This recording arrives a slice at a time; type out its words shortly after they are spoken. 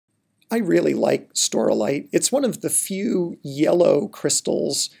I really like staurolite. It's one of the few yellow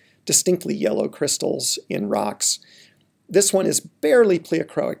crystals, distinctly yellow crystals in rocks. This one is barely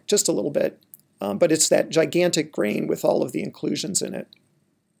pleochroic, just a little bit, but it's that gigantic grain with all of the inclusions in it.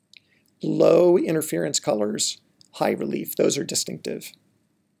 Low interference colors, high relief, those are distinctive.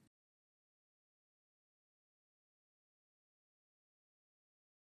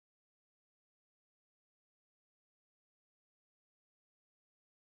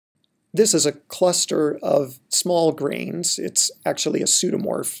 This is a cluster of small grains. It's actually a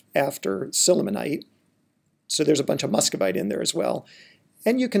pseudomorph after sillimanite. So there's a bunch of muscovite in there as well.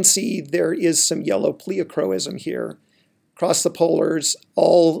 And you can see there is some yellow pleochroism here. Across the polars,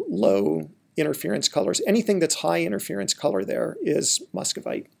 all low interference colors. Anything that's high interference color there is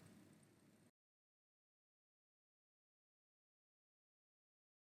muscovite.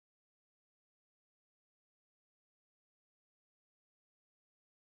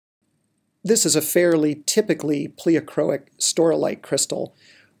 This is a fairly typically pleochroic staurolite crystal.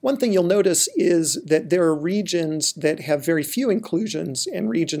 One thing you'll notice is that there are regions that have very few inclusions and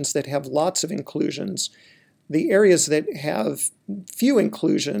regions that have lots of inclusions. The areas that have few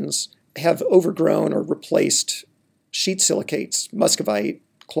inclusions have overgrown or replaced sheet silicates, muscovite,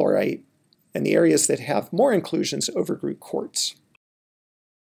 chlorite, and the areas that have more inclusions overgrew quartz.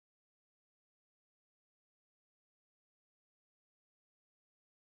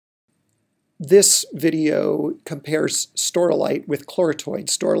 This video compares staurolite with chloritoid.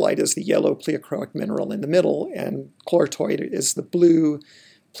 Staurolite is the yellow pleochroic mineral in the middle, and chloritoid is the blue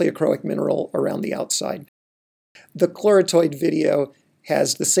pleochroic mineral around the outside. The chloritoid video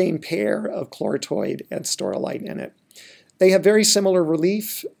has the same pair of chloritoid and staurolite in it. They have very similar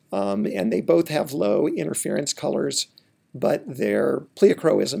relief, and they both have low interference colors, but their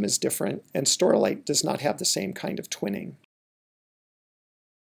pleochroism is different, and staurolite does not have the same kind of twinning.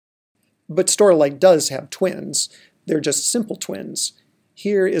 But staurolite does have twins. They're just simple twins.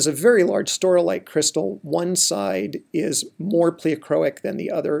 Here is a very large staurolite crystal. One side is more pleochroic than the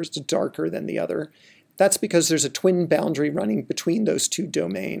other, it's darker than the other. That's because there's a twin boundary running between those two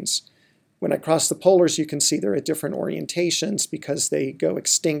domains. When I cross the polars, you can see they're at different orientations because they go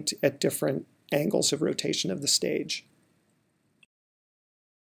extinct at different angles of rotation of the stage.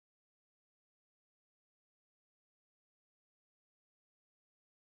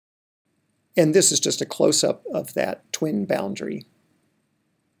 And this is just a close-up of that twin boundary.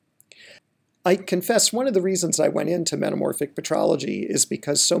 I confess one of the reasons I went into metamorphic petrology is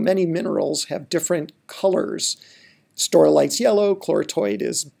because so many minerals have different colors. Staurolite's yellow, chloritoid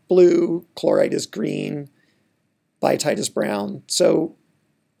is blue, chlorite is green, biotite is brown. So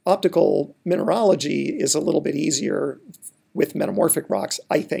optical mineralogy is a little bit easier with metamorphic rocks,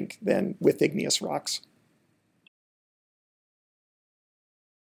 I think, than with igneous rocks.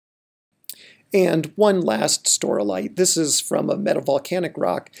 And one last staurolite. This is from a metavolcanic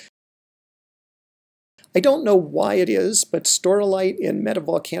rock. I don't know why it is, but staurolite in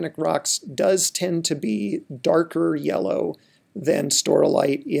metavolcanic rocks does tend to be darker yellow than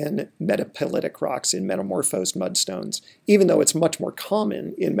staurolite in metapilitic rocks, in metamorphosed mudstones, even though it's much more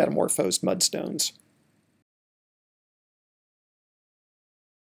common in metamorphosed mudstones.